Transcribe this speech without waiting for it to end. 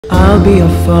I'll be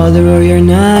your father or your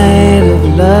knight of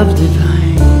love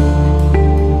divine.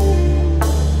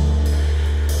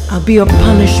 I'll be your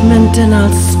punishment and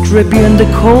I'll strip you in the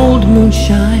cold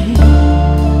moonshine.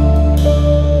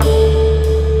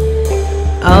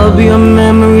 I'll be your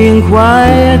memory and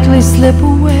quietly slip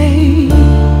away.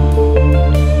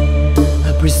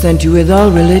 I'll present you with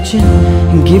all religion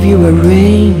and give you a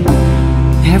ring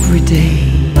every day.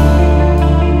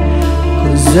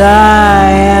 'Cause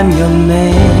I am your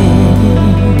man.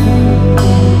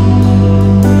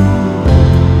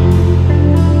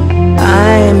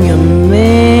 I am your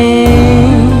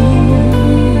man.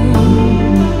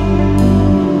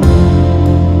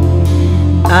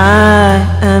 I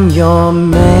am your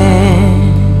man.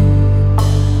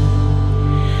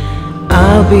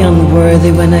 I'll be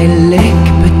unworthy when I lick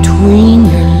between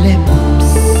your lips,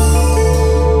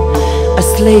 a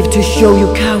slave to show you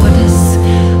cowardice,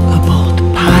 a bold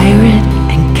pirate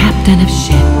and captain of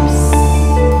ships.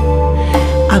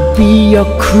 I'll be your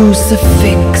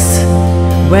crucifix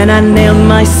when I nail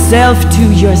myself to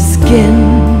your skin.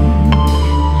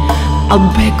 I'll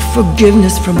beg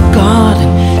forgiveness from God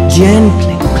and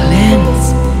gently cleanse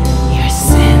your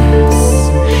sins.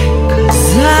 'Cause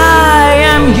I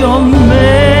am your man.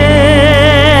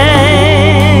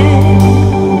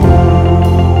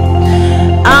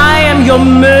 I am your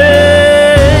man.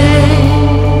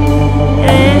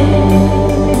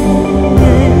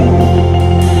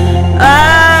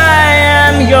 I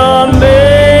am your man.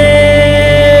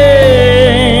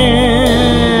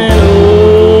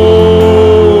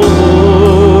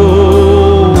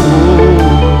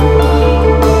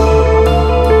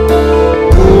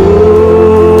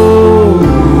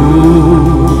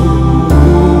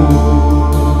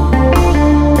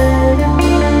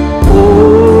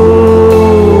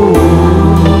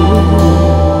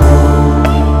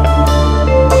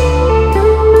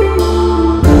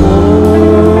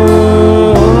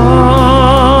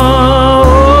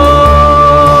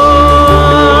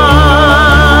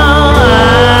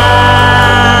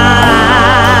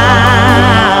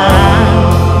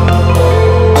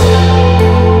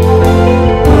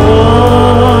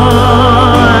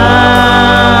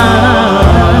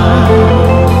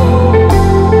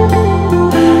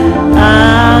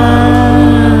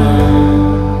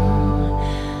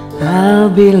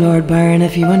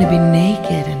 If you want to be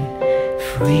naked and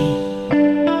free,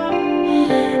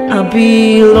 I'll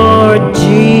be Lord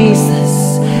Jesus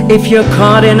if you're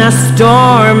caught in a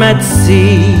storm at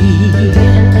sea,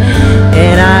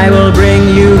 and I will bring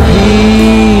you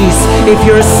peace if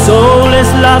your soul is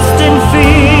lost in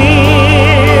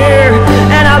fear,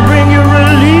 and I'll bring you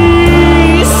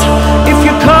release if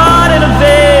you're caught in a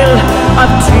veil of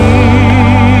tears.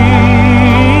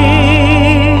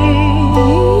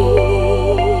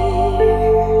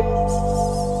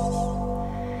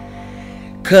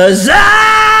 Cause I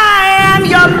am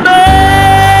your man.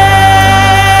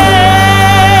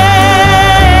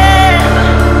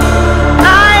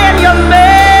 I am your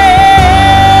man.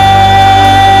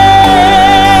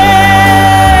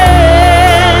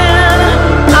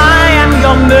 I am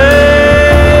your man.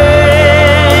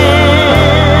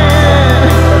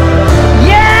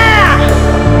 Yeah,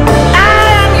 I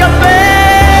am your man.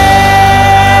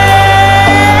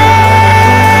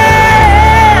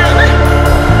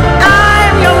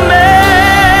 Your man.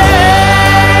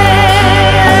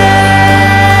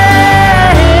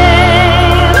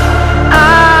 I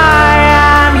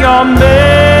am your man.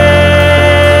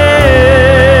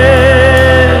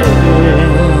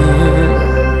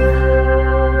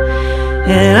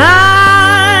 And I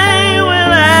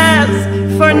will ask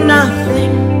for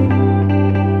nothing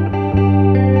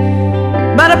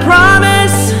but a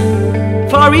promise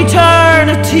for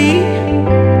eternity.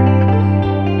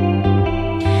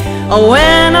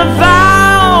 When a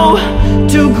vow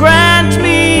to grant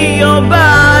me your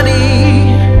body,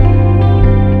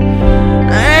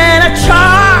 and a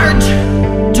charge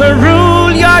to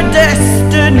rule your destiny.